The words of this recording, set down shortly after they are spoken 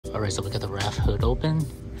Alright, so we got the Rav hood open.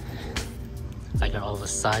 I got all the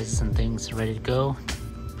sizes and things ready to go,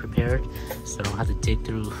 prepared, so I don't have to dig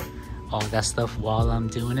through all that stuff while I'm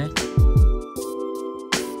doing it.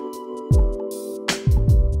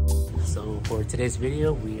 So for today's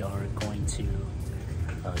video, we are going to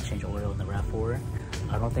change oil in the Rav4.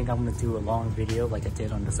 I don't think I'm going to do a long video like I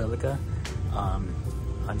did on the Celica. I'm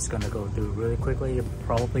just going to go through really quickly,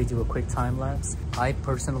 probably do a quick time lapse. I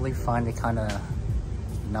personally find it kind of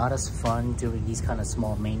not as fun doing these kind of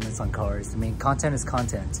small maintenance on cars. I mean, content is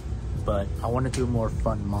content, but I want to do more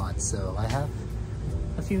fun mods. So I have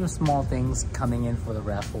a few small things coming in for the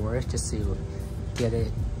Rav4 just to get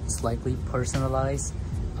it slightly personalized.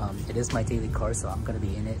 It is my daily car, so I'm going to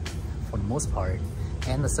be in it for the most part,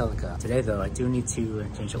 and the Celica. Today though, I do need to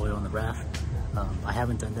change the oil on the Rav. I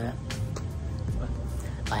haven't done that.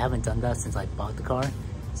 I haven't done that since I bought the car,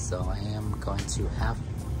 so I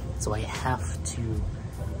have to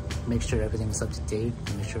make sure everything's up to date,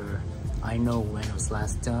 make sure I know when it was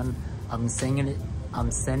last done. I'm sending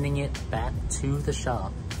it back to the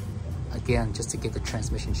shop again just to get the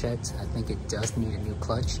transmission checked. I think it does need a new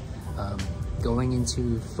clutch. Going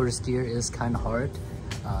into first gear is kind of hard.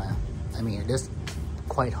 I mean, it is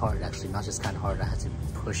quite hard actually, not just kind of hard. I had to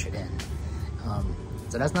push it in,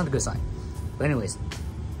 so that's not a good sign. But anyways,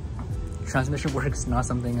 transmission work is not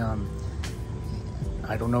something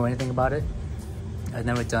I don't know anything about it. I've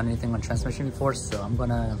never done anything on transmission before, so I'm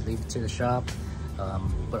gonna leave it to the shop.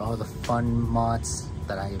 But all the fun mods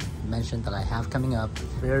that I mentioned that I have coming up,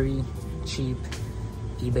 very cheap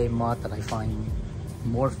eBay mod that I find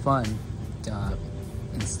more fun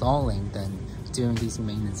installing than doing these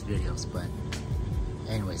maintenance videos. But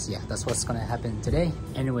anyways, yeah, that's what's gonna happen today.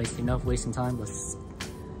 Anyways, enough wasting time. Let's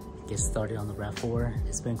get started on the Rav4.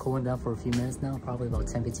 It's been cooling down for a few minutes now, probably about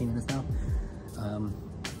 10-15 minutes now.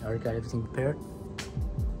 I already got everything prepared.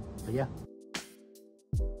 But yeah.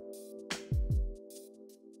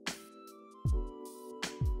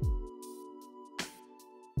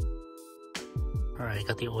 Alright,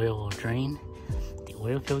 got the oil drain. The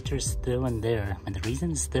oil filter is still in there, and the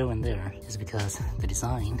reason it's still in there is because the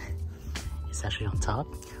design is actually on top.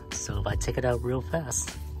 So if I take it out real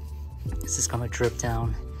fast, it's just gonna drip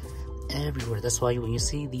down everywhere. That's why when you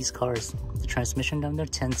see these cars, the transmission down there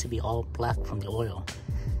tends to be all black from the oil.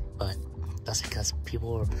 But that's because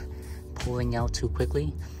people are pulling out too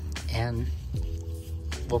quickly. And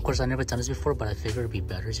well, of course, I've never done this before, but I figured it'd be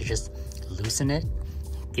better to just loosen it,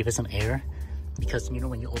 give it some air. Because you know,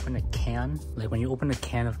 when you open a can, like when you open a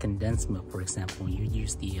can of condensed milk, for example, you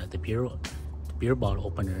use the beer bottle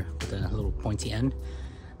opener with a little pointy end.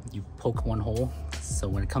 You poke one hole, so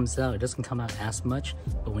when it comes out, it doesn't come out as much.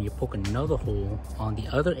 But when you poke another hole on the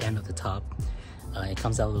other end of the top, it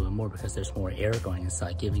comes out a little bit more because there's more air going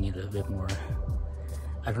inside, giving it a bit more.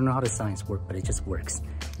 I don't know how the science works, but it just works.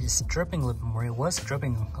 It's dripping a little bit more. It was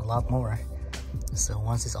dripping a lot more. So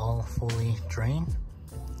once it's all fully drained,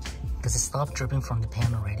 because it stopped dripping from the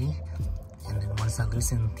pan already, and then once I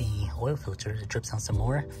loosen the oil filter, it drips on some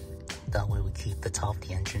more. That way we keep the top of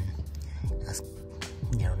the engine as,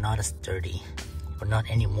 you know, not as dirty, or not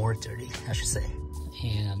any more dirty, I should say.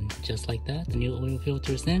 And just like that, the new oil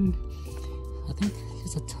filter's in. I think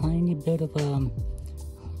just a tiny bit of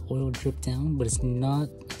oil drip down, but it's not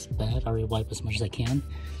as bad. I already wipe as much as I can.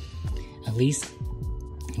 At least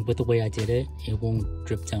with the way I did it, it won't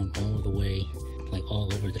drip down all the way, like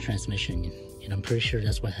all over the transmission. And I'm pretty sure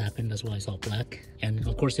that's what happened. That's why it's all black. And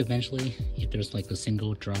of course, eventually, if there's like a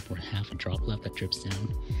single drop or half a drop left that drips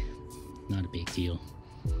down, not a big deal.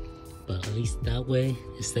 But at least that way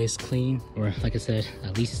it stays clean, or like I said,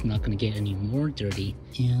 at least it's not going to get any more dirty.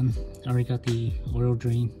 And I already got the oil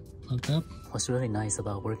drain plugged up. What's really nice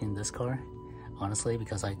about working this car, honestly,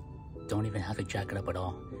 because I don't even have to jack it up at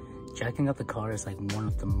all. Jacking up the car is like one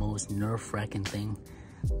of the most nerve-wracking thing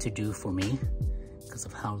to do for me because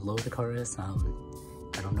of how low the car is.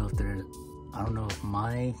 I don't know if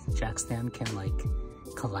my jack stand can like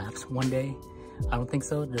collapse one day. I don't think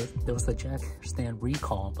so. There was a jack stand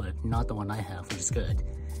recall, but not the one I have, which is good.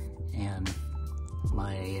 And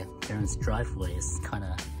my parents' driveway is kind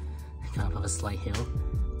of a slight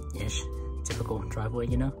hill-ish, typical driveway,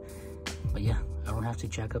 you know. But yeah, I don't have to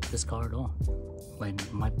jack up this car at all.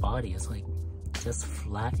 Like my body is like just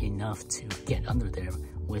flat enough to get under there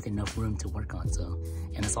with enough room to work on. So,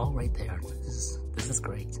 and it's all right there. This is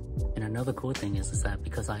great. And another cool thing is that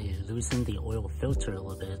because I loosened the oil filter a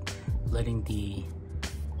little bit, letting the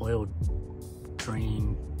oil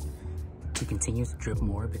drain to continue to drip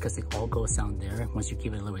more because it all goes down there once you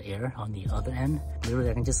give it a little air on the other end. Literally,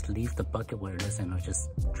 I can just leave the bucket where it is and it'll just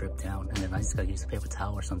drip down. And then I just gotta use a paper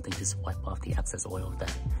towel or something, just wipe off the excess oil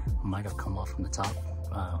that might have come off from the top,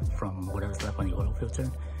 from whatever's left on the oil filter.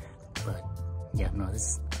 But yeah, no, this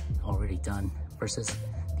is already done. Versus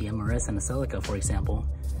the MRS and the Celica, for example,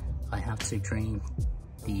 I have to drain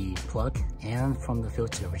the plug and from the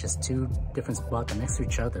filter, which is two different spots next to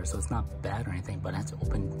each other, so it's not bad or anything, but I have to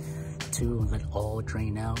open two and let it all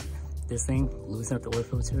drain out. This thing, loosen up the oil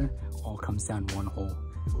filter, all comes down one hole,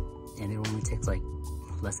 and it only takes like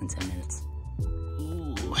less than 10 minutes.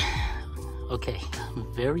 Ooh, okay,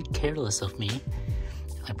 very careless of me.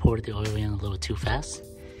 I poured the oil in a little too fast,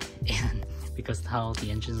 and because of how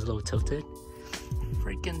the engine's a little tilted,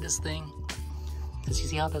 freaking this thing, does you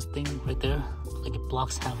see how this thing right there, like it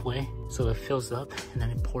blocks halfway? So it fills up and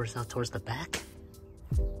then it pours out towards the back.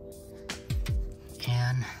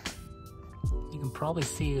 And you can probably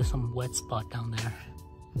see there's some wet spot down there.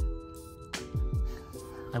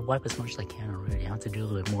 I wipe as much as I can already. I have to do a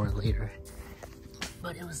little bit more later.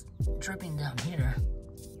 But it was dripping down here,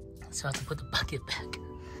 so I have to put the bucket back.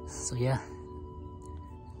 So yeah,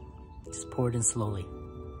 just pour it in slowly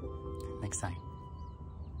next time.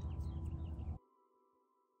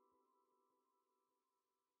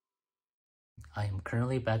 I am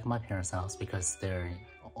currently back at my parents' house because they're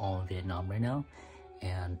all in Vietnam right now,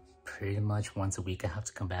 and pretty much once a week I have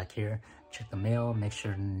to come back here, check the mail, make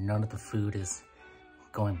sure none of the food is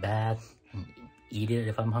going bad, and eat it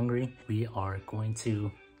if I'm hungry. We are going to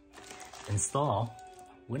install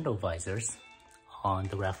window visors on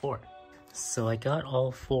the Rav4. So I got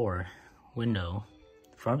all 4 window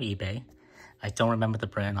from eBay. I don't remember the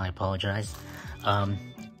brand, I apologize.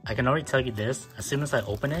 I can already tell you this, as soon as I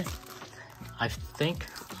open it, I think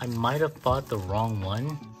I might have bought the wrong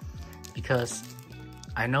one, because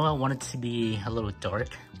I know I want it to be a little dark,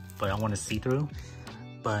 but I want to see through,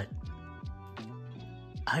 but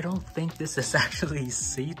I don't think this is actually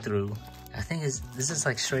see-through. I think this is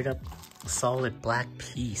like straight up solid black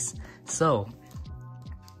piece. So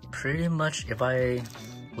pretty much if I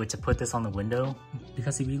were to put this on the window,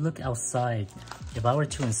 because if you look outside, if I were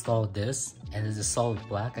to install this and it's a solid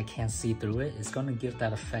black, I can't see through it, it's gonna give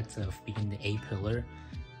that effect of being the A-pillar,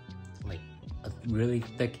 like a really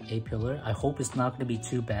thick A-pillar. I hope it's not gonna be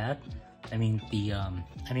too bad. I mean,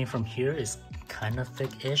 from here is kind of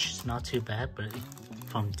thick-ish, it's not too bad, but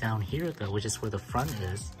from down here though, which is where the front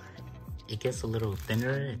is, it gets a little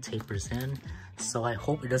thinner, it tapers in. So I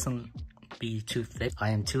hope it doesn't be too thick. I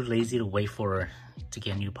am too lazy to wait to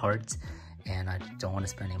get new parts, and I don't want to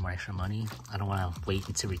spend any more extra money. I don't want to wait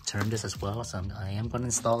to return this as well, so I am going to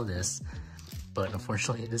install this, but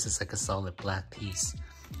unfortunately this is like a solid black piece.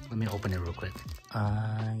 Let me open it real quick.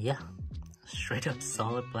 Yeah, straight up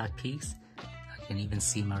solid black piece. I can even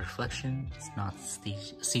see my reflection. It's not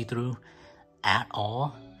see-through at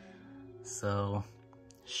all, so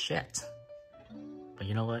shit. But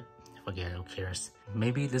you know what, forget it, who cares.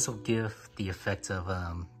 Maybe this will give the effect of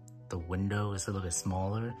the window is a little bit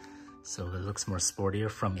smaller, so it looks more sportier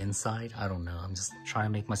from inside. I don't know, I'm just trying to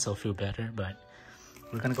make myself feel better, but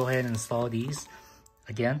we're gonna go ahead and install these.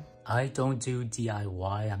 Again, I don't do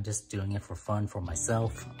DIY, I'm just doing it for fun for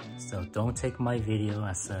myself. So don't take my video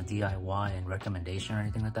as a DIY and recommendation or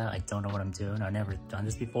anything like that. I don't know what I'm doing, I've never done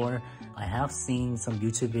this before. I have seen some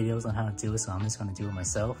YouTube videos on how to do it, so I'm just gonna do it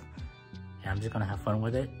myself. And I'm just gonna have fun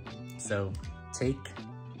with it. So take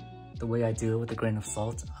the way I do it with a grain of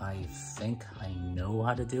salt. I think I know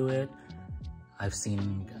how to do it. I've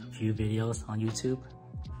seen a few videos on YouTube.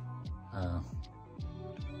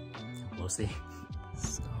 We'll see.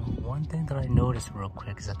 So one thing that I noticed real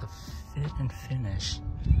quick is that the fit and finish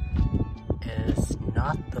is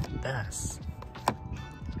not the best.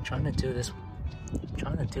 I'm trying to do this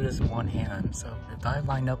one hand. So if I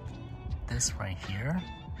line up this right here,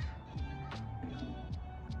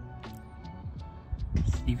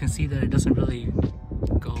 you can see that it doesn't really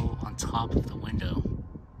go on top of the window.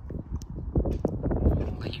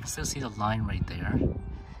 Like, you can still see the line right there.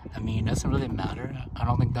 I mean, it doesn't really matter. I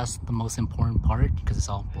don't think that's the most important part because it's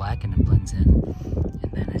all black and it blends in.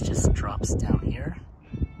 And then it just drops down here.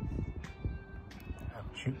 Oh,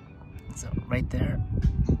 shoot. So right there.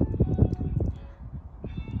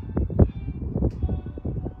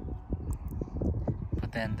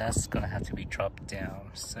 But then that's gonna have to be dropped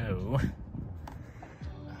down. So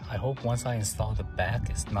I hope once I install the back,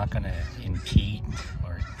 it's not gonna impede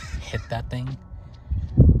or hit that thing.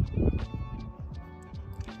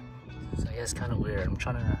 So yeah, it's kind of weird. I'm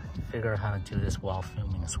trying to figure out how to do this while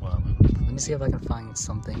filming as well. Let me see if I can find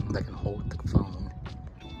something that can hold the phone.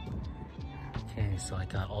 Okay, so I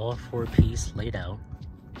got all 4 pieces laid out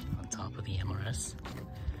on top of the MRS.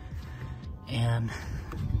 And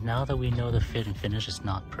now that we know the fit and finish is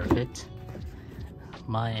not perfect,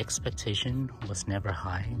 my expectation was never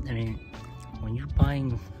high. I mean, when you're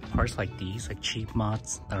buying parts like these, like cheap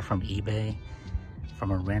mods that are from eBay,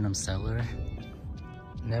 from a random seller,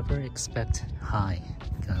 never expect high,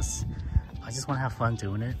 because I just want to have fun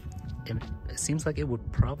doing it. It seems like it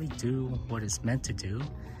would probably do what it's meant to do,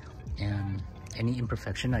 and any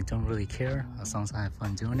imperfection, I don't really care, as long as I have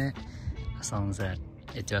fun doing it, as long as that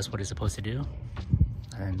it does what it's supposed to do.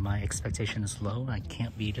 And my expectation is low, I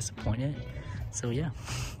can't be disappointed. So yeah,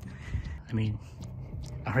 I mean,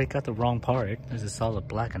 I already got the wrong part. There's a solid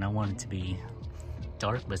black and I want it to be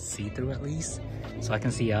dark but see-through at least, so I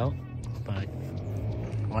can see out, but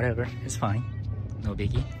whatever, it's fine, no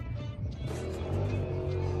biggie.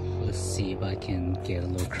 Let's see if I can get a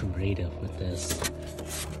little creative with this.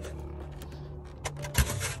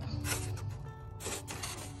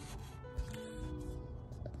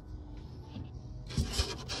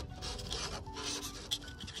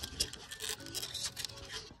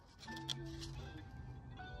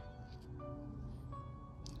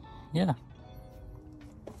 Yeah,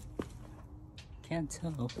 can't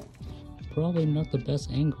tell. Probably not the best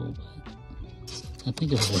angle, but I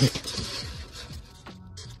think it'll work.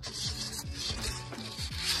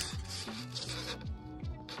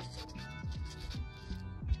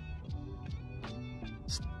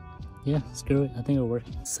 Yeah, screw it, I think it'll work.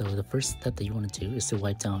 So the first step that you want to do is to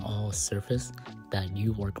wipe down all surface that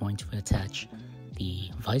you are going to attach the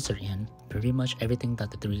visor in. Pretty much everything that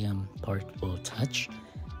the 3M part will touch,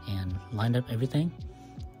 and line up everything.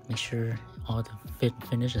 Make sure all the fit and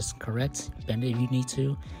finish is correct. Bend it if you need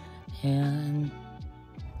to, and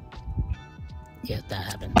yeah, that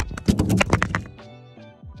happened.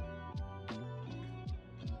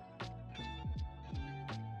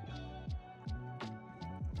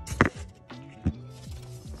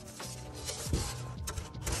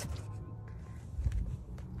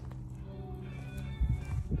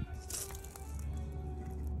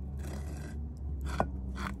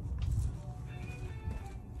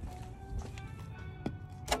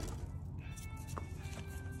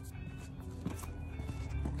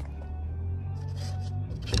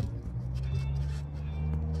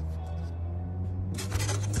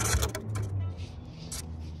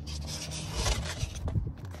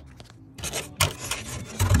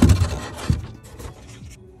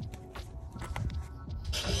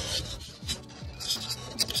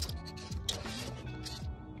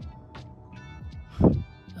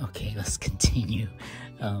 Okay, let's continue.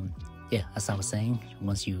 Yeah, as I was saying,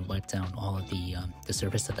 once you wipe down all of the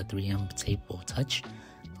surface that the 3M tape will touch,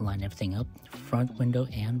 line everything up, front window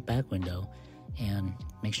and back window, and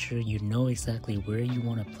make sure you know exactly where you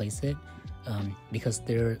want to place it, because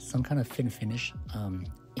there's some kind of fit and finish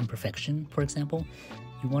imperfection. For example,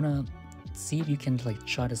 you want to see if you can like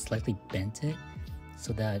try to slightly bend it,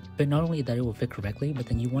 so that, but not only that it will fit correctly, but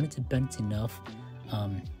then you want it to bend enough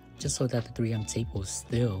just so that the 3M tape will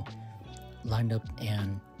still line up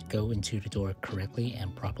and go into the door correctly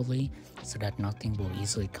and properly, so that nothing will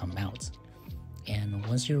easily come out. And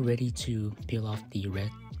once you're ready to peel off the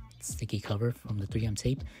red sticky cover from the 3M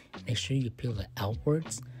tape, make sure you peel it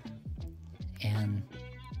outwards, and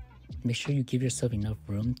make sure you give yourself enough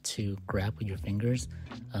room to grab with your fingers.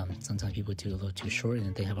 Sometimes people do a little too short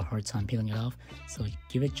and they have a hard time peeling it off, so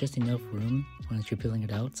give it just enough room once you're peeling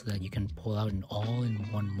it out so that you can pull out in all in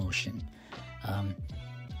one motion.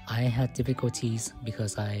 I had difficulties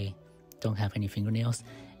because I don't have any fingernails,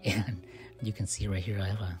 and you can see right here I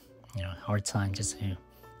have a hard time just to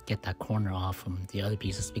get that corner off from the other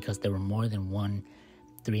pieces, because there were more than one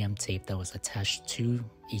 3M tape that was attached to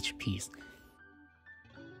each piece.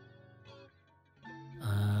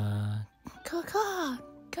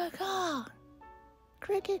 Caw,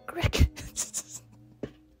 cricket.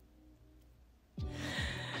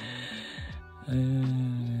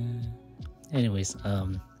 Anyways,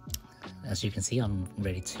 as you can see, I'm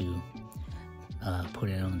ready to put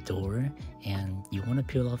it on the door, and you want to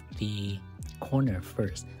peel off the corner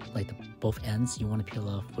first, like both ends. You want to peel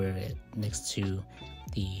off where it next to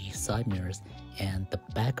the side mirrors and the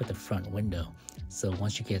back of the front window. So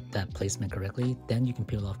once you get that placement correctly, then you can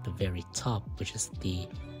peel off the very top, which is the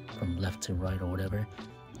from left to right or whatever.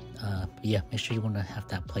 Yeah, make sure you want to have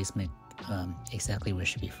that placement exactly where it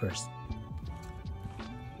should be first.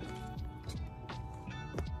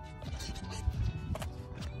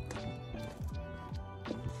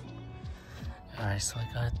 Alright, so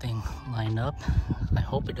I got a thing lined up. I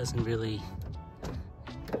hope it doesn't really...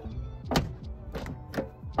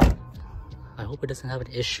 I hope it doesn't have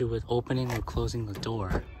an issue with opening or closing the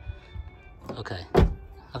door. Okay,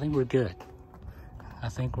 I think we're good. I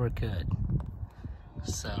think we're good.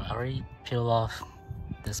 So I already peeled off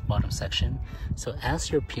this bottom section. So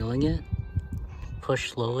as you're peeling it,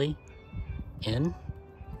 push slowly in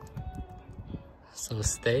so it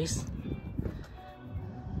stays.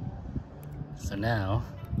 So now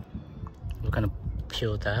we're gonna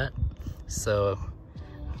peel that. So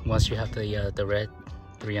once you have the red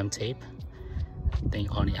 3M tape thing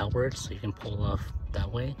on the outward, so you can pull off that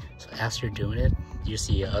way. So as you're doing it, use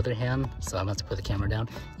the other hand. So I'm about to put the camera down.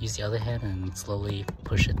 Use the other hand and slowly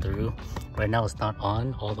push it through. Right now it's not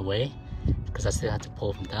on all the way because I still have to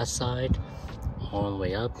pull from that side all the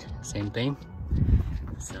way up. Same thing.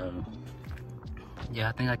 So yeah,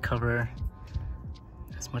 I think I cover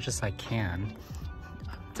as much as I can.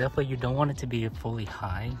 Definitely you don't want it to be fully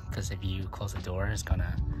high, because if you close the door, it's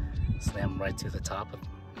gonna slam right to the top of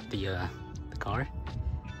the car.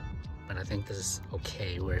 But I think this is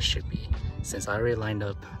okay where it should be. Since I already lined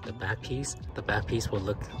up the back piece will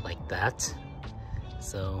look like that.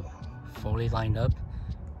 So fully lined up.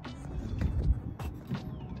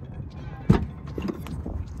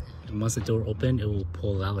 And once the door opened, it will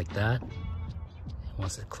pull out like that. And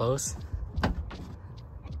once it's closed,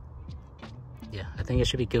 yeah, I think it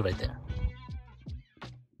should be good right there.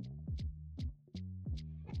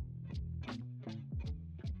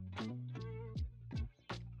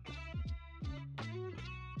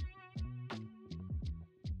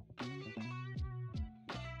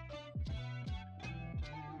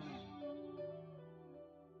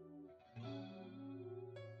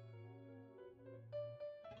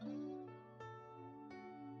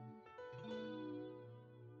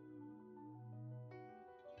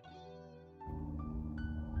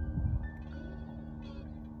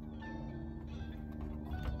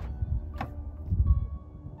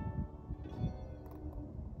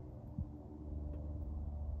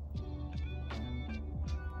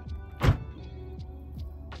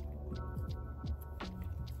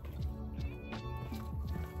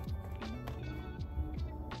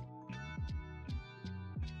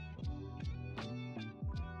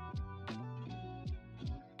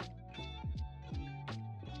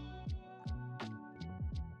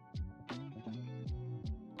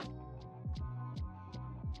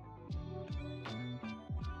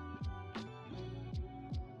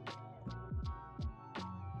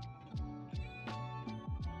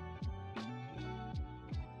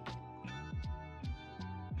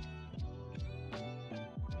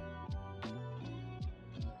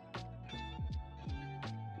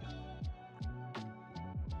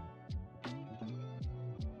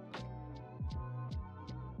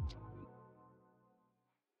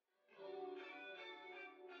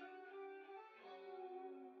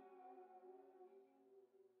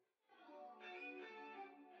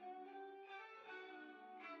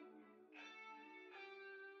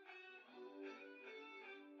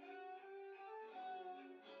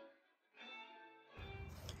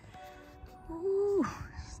 Ooh,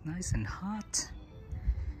 it's nice and hot.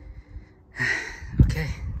 Okay,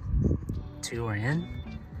 2 are in.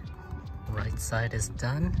 Right side is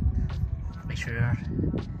done. Make sure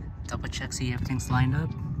double check, see everything's lined up.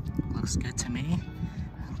 Looks good to me.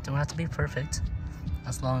 Don't have to be perfect.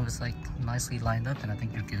 As long as it's like nicely lined up, then I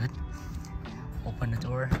think you're good. Open the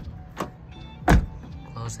door,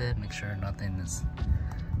 close it, make sure nothing is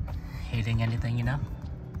hitting anything, you know.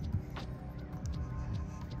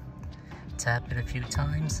 Tap it a few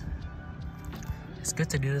times. It's good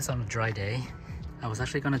to do this on a dry day. I was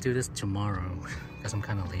actually gonna do this tomorrow because I'm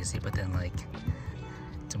kind of lazy, but then like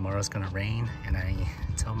tomorrow's gonna rain and I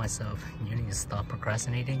tell myself you need to stop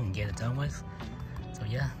procrastinating and get it done with. So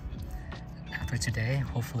yeah, after today,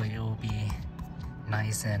 hopefully it will be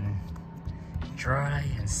nice and dry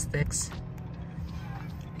and sticks.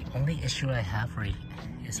 The only issue I have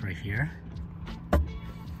is right here.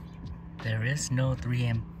 There is no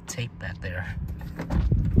 3M tape back there.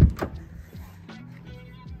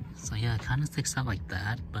 So yeah, it kind of sticks out like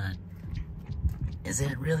that, but is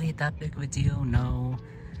it really that big of a deal? No.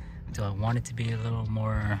 Do I want it to be a little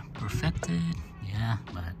more perfected? Yeah,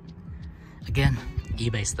 but again,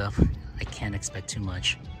 eBay stuff, I can't expect too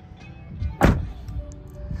much.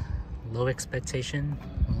 Low expectation,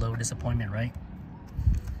 low disappointment, right?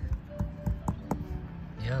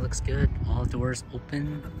 Yeah, looks good. All doors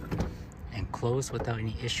open and closed without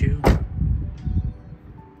any issue.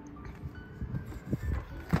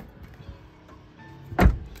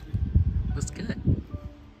 Looks good.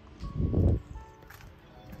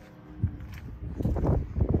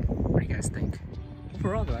 What do you guys think?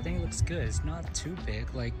 Overall though, I think it looks good. It's not too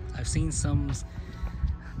big. Like, I've seen some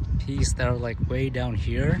piece that are like way down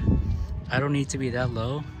here. I don't need to be that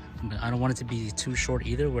low, but I don't want it to be too short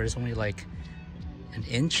either, where it's only like an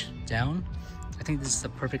inch down. I think this is the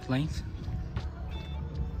perfect length.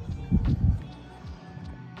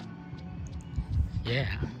 Yeah,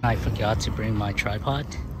 I forgot to bring my tripod.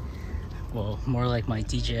 Well, more like my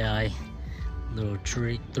DJI little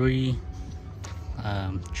three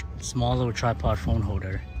small little tripod phone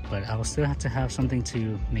holder. But I will still have to have something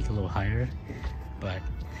to make it a little higher. But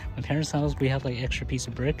my parents' house, we have like extra piece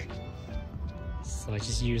of brick. So I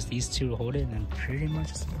just use these two to hold it and pretty much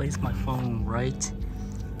just place my phone right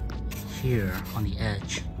here on the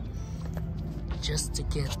edge. Just to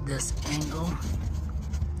get this angle.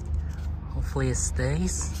 Hopefully it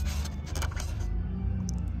stays.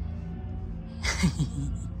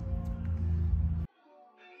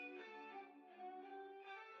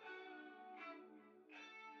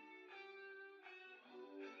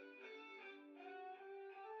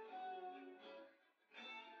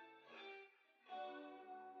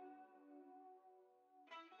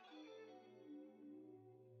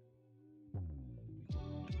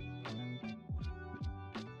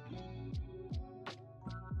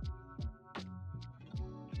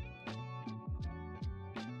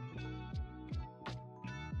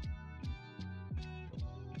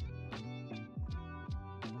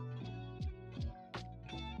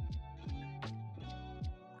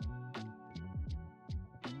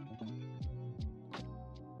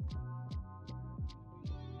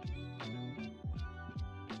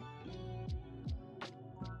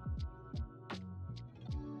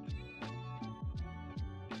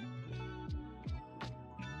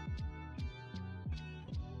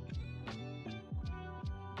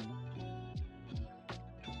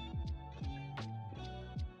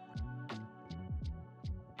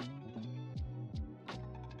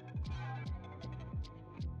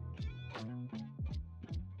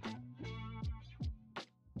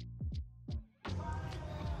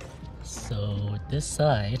 So this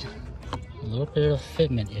side, a little bit of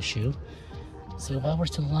fitment issue. So if I were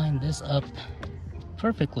to line this up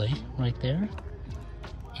perfectly right there,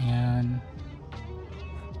 and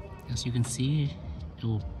as you can see, it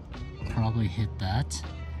will probably hit that.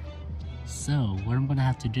 So what I'm gonna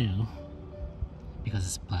have to do, because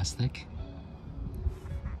it's plastic,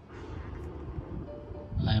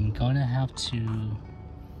 I'm gonna have to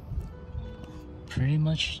pretty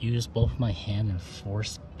much use both my hand and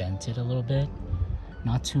force bend it a little bit.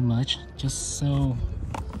 Not too much, just so,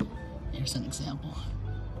 here's an example.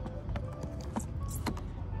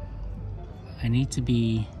 I need to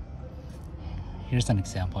be, here's an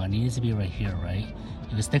example, I need it to be right here, right?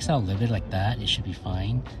 If it sticks out a little bit like that, it should be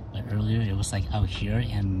fine. But earlier it was like out here,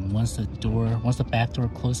 and once the back door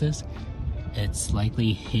closes, it's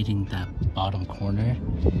likely hitting that bottom corner.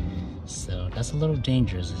 So that's a little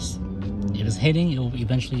dangerous. If it's hitting, it will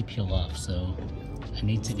eventually peel off. So I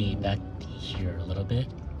need to be back here a little bit.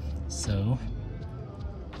 So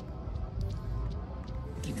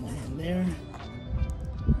keep my hand there.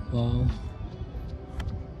 Well,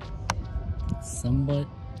 somewhat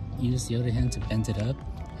use the other hand to bend it up,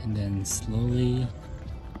 and then slowly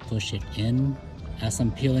push it in as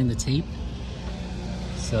I'm peeling the tape.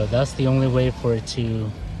 So that's the only way for it to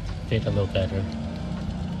fit a little better.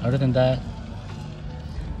 Other than that,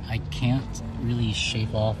 I can't really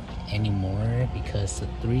shave off anymore because the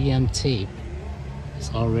 3M tape is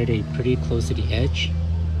already pretty close to the edge.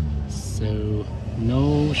 So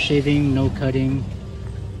no shaving, no cutting,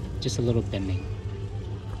 just a little bending.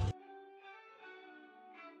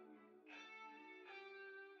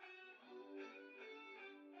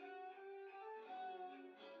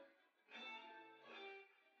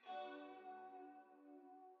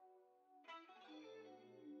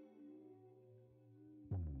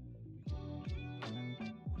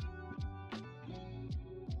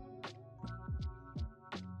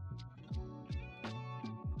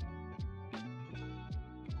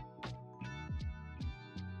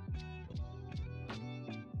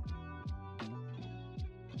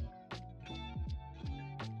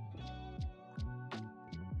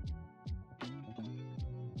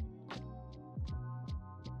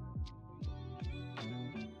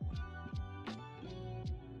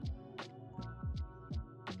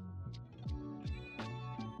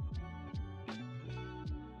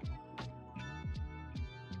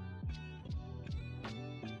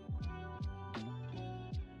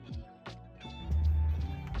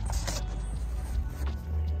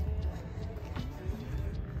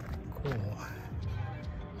 Cool.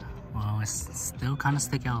 Well, it's still kind of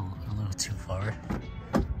stick out a little too far,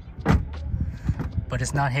 but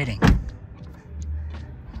it's not hitting.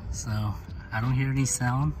 So I don't hear any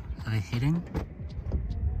sound of it hitting.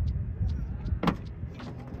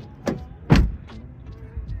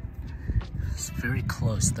 very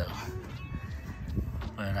close though.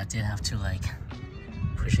 But I did have to like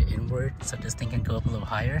push it inward so this thing can go up a little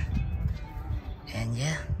higher. And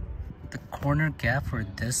yeah, the corner gap for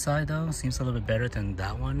this side though seems a little bit better than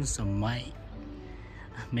that one, so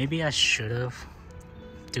maybe I should have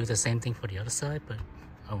do the same thing for the other side, but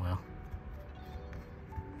oh well.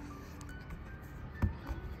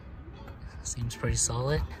 Seems pretty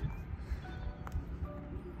solid.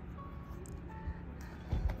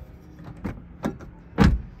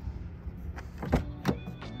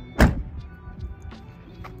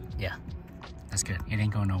 Yeah, that's good. It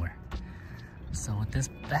ain't going nowhere. So with this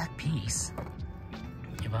back piece,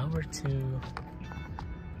 if I were to,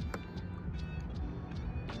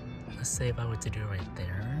 let's say if I were to do it right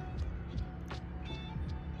there,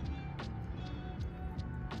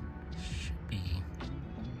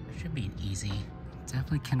 should be easy.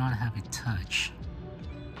 Definitely cannot have it touch,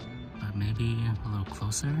 but maybe a little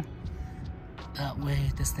closer. That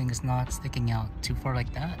way this thing is not sticking out too far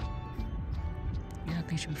like that. Yeah, I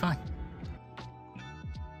think it should be fine.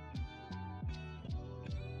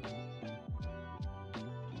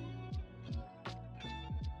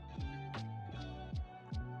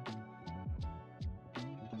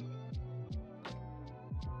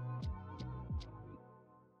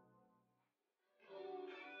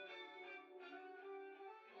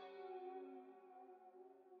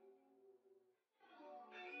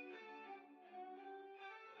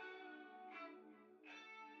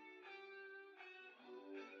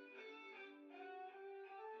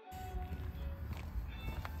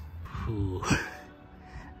 Ooh,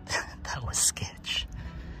 that was sketch.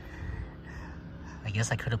 I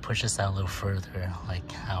guess I could have pushed this out a little further,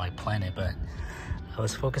 like how I planned it, but I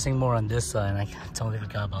was focusing more on this side and I totally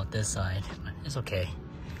forgot about this side, but it's okay.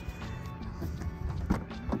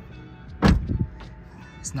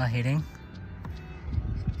 It's not hitting.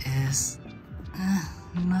 It's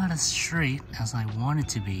not as straight as I want it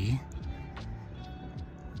to be,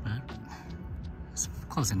 but it's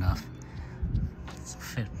close enough. It's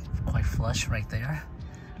fit quite flush right there.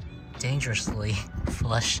 Dangerously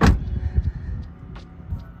flush.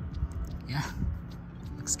 Yeah,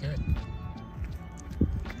 looks good.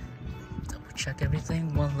 Double check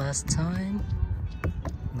everything one last time.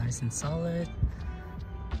 Nice and solid.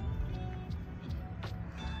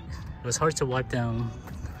 It was hard to wipe down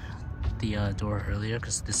the door earlier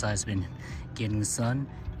because this side's been getting the sun.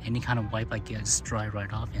 Any kind of wipe I get just dry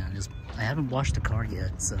right off, and I haven't washed the car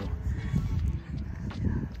yet, so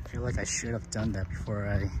I feel like I should have done that before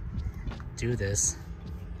I do this.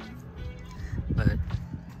 But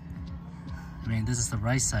I mean, this is the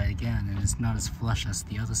right side again, and it's not as flush as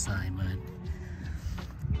the other side, but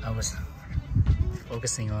I was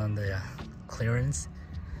focusing on the clearance.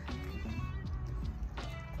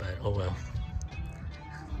 But oh well.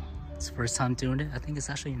 It's the first time doing it. I think it's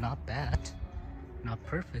actually not bad. Not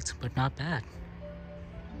perfect, but not bad.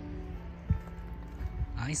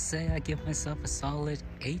 I say I give myself a solid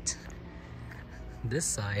 8. This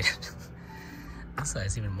side, this side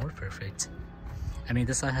is even more perfect. I mean,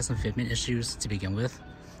 this side has some fitment issues to begin with,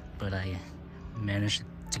 but I managed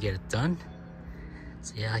to get it done.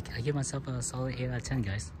 So yeah, I give myself a solid 8 out of 10,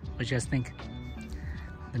 guys. What do you guys think?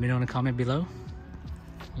 Let me know in the comment below.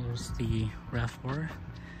 Here's the Rav4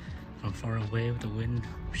 from far away with the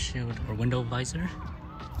windshield or window visor.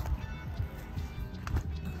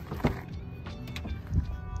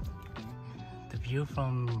 The view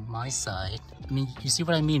from my side, I mean, you see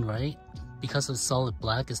what I mean, right? Because it's solid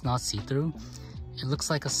black, it's not see-through. It looks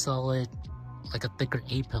like a solid, like a thicker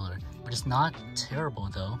A-pillar, but it's not terrible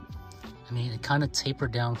though. I mean, it kind of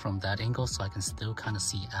tapered down from that angle so I can still kind of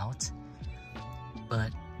see out.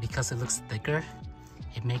 But because it looks thicker,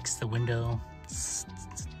 it makes the window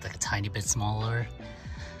like a tiny bit smaller.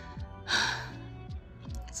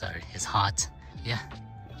 Sorry, it's hot. Yeah.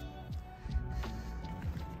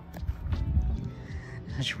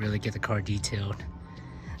 I should really get the car detailed.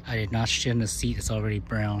 I did not shit in the seat, it's already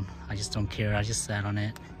brown. I just don't care, I just sat on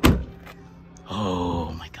it.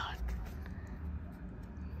 Oh my god.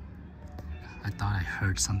 I thought I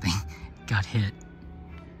heard something got hit.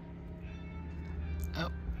 Oh,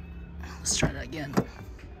 let's try that again.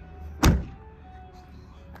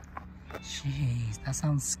 Jeez, that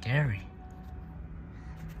sounds scary.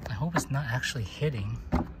 I hope it's not actually hitting.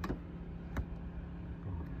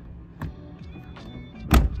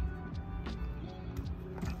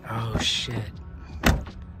 Oh shit.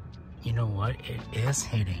 You know what? It is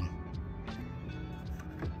hitting.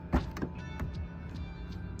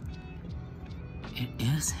 It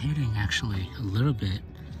is hitting actually a little bit,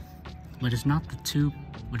 but it's not the tube,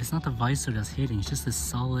 but it's not the visor that's hitting. It's just a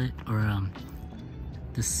solid, or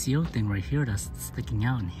the seal thing right here that's sticking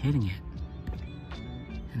out and hitting it,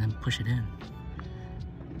 and then push it in.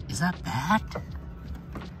 Is that bad?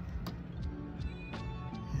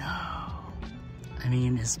 No. I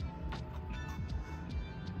mean, it's...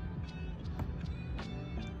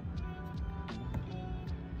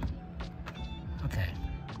 Okay.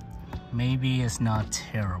 Maybe it's not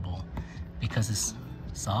terrible because it's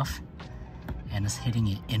soft and it's hitting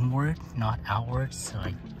it inward, not outward, so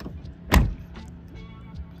I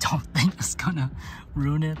don't think it's gonna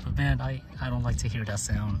ruin it, but man, I don't like to hear that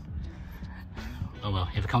sound. Oh well,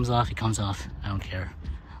 if it comes off, it comes off. I don't care.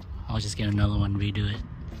 I'll just get another one, redo it.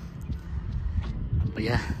 But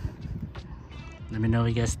yeah, let me know what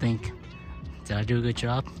you guys think. Did I do a good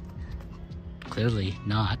job? Clearly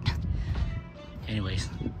not. Anyways.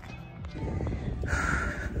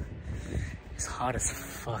 It's hot as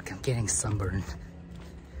fuck. I'm getting sunburned.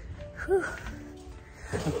 Whew.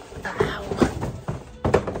 Ow.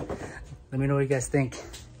 Let me know what you guys think.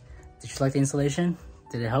 Did you like the installation?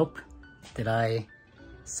 Did it help? Did I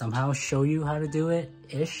somehow show you how to do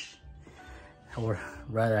it-ish? Or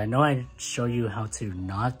rather, I know I show you how to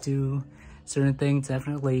not do certain things.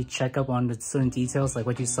 Definitely check up on the certain details, like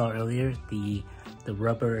what you saw earlier. The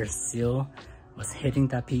rubber seal was hitting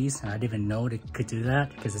that piece, and I didn't even know it could do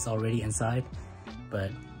that because it's already inside.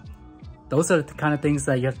 But those are the kind of things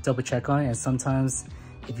that you have to double check on, and sometimes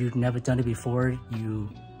if you've never done it before, you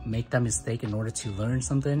make that mistake in order to learn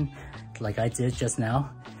something like I did just now.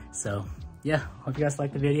 So yeah, hope you guys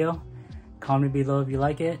liked the video. Comment below if you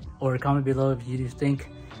like it, or comment below if you think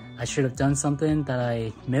I should have done something that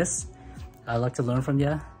I missed. I'd like to learn from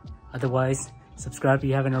you. Otherwise, subscribe if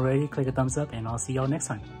you haven't already, click a thumbs up, and I'll see y'all next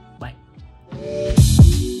time.